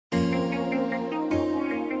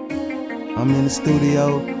I'm in the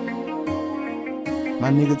studio. My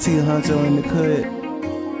nigga T Huncho in the cut.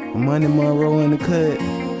 Monroe in the cut.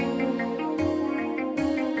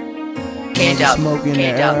 Smoke in the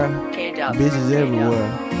air. Bitches everywhere.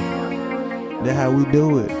 That's how we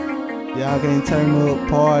do it. Y'all can't turn up,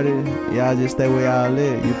 party. Y'all just stay where y'all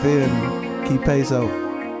at. You feel me? Keep Paso.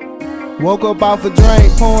 Woke up off a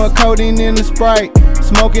drink, pouring codeine in the Sprite.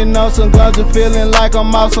 Smoking on some ganja, feeling like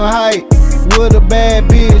I'm off some hype. With a bad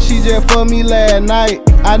bitch, she just fucked me last night.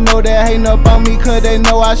 I know that hating up on me cause they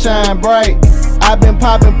know I shine bright. I been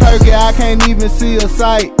popping perky, I can't even see a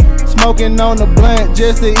sight. Smoking on the blunt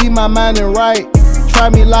just to eat my mind and right. Try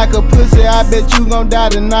me like a pussy, I bet you gon' die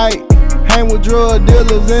tonight. Hang with drug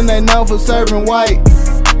dealers and they known for serving white.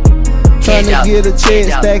 Tryna get a check,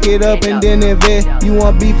 stack it up and then invest. You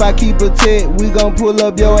want beef, I keep a tech. We gon' pull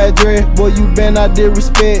up your address. Boy, you been out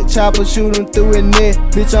disrespect. Chopper shooting through a net.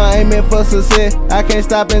 Bitch, I'm aiming for success. I can't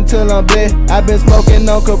stop until I'm blessed. I been smoking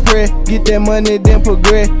on Capri. Get that money, then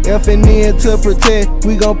progress. F&N to protect.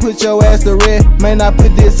 We gon' put your ass to rest. Man, I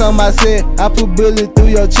put this on my set. I put bullets through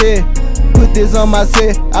your chest. Put this on my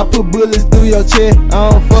set, I put bullets through your chest. I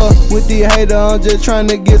don't fuck with these haters, I'm just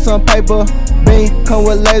tryna get some paper. Bean, come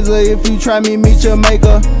with laser, if you try me, meet your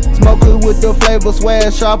maker. Smoke it with the flavor,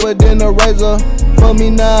 swag sharper than a razor. Fuck me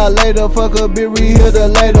now, later, fuck a bitch, re-hit her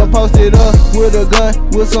later. Post it up with a gun,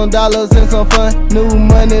 with some dollars and some fun. New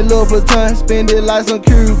money, look for ton, spend it like some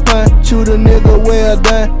coupon. Shoot a nigga, well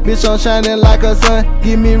done, bitch, I'm shining like a sun.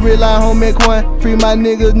 Give me real like homie Quan, free my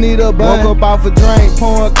niggas, need a bun. Woke up off a drink,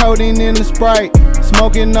 pouring codeine in the Sprite.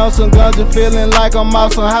 Smoking on some ganja, feeling like I'm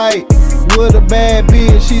off some hype. With a bad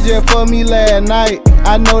bitch, she just fucked me last night.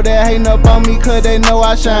 I know that hating up on me cause they know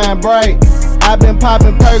I shine bright. I been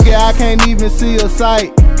popping perky, I can't even see a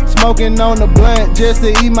sight. Smoking on the blunt just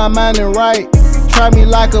to eat my mind and right. Try me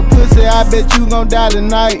like a pussy, I bet you gon' die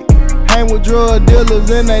tonight. Hang with drug dealers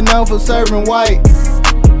and they known for serving white.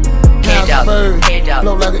 Hands up, bird,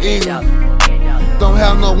 float like an eagle. Don't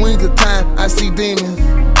have no wings at time, I see demons.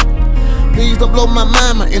 Please don't blow my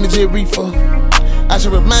mind, my energy reefer. I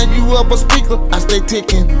should remind you of a speaker, I stay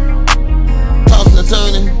ticking. Tossing and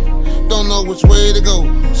turning, don't know which way to go.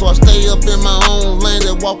 So I stay up in my own lane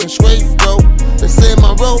and walking straight, bro. They say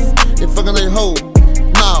Monroe, they fucking they hoe.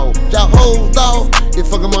 No, y'all hoes, dawg, they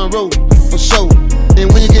fucking Monroe, for sure. And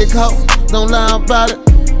when you get caught, don't lie about it,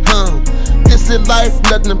 This is life,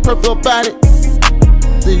 nothing perfect about it.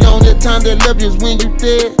 The only time they love you is when you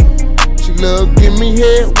dead. She love give me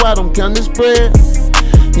head, why don't count this bread?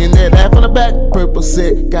 In that half on the back, purple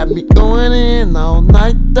set got me going in all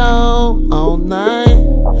night, dog, all night.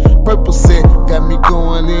 Purple set got me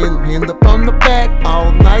going in, hand up on the back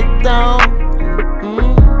all night, dog.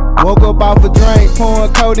 Woke up off a drink,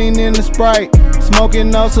 pouring codeine in the Sprite.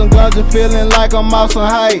 Smoking on some ganja, feeling like I'm off some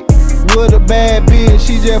hype. With a bad bitch,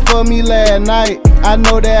 she just fucked me last night. I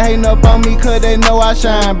know that hating up on me cause they know I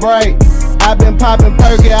shine bright. I been popping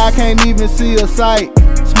perky, I can't even see a sight.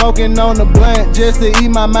 Smoking on the blunt just to eat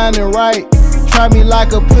my mind and right. Try me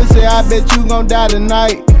like a pussy, I bet you gon' die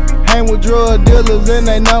tonight. Hang with drug dealers and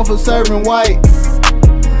they known for serving white.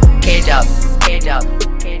 Cage up, cage up.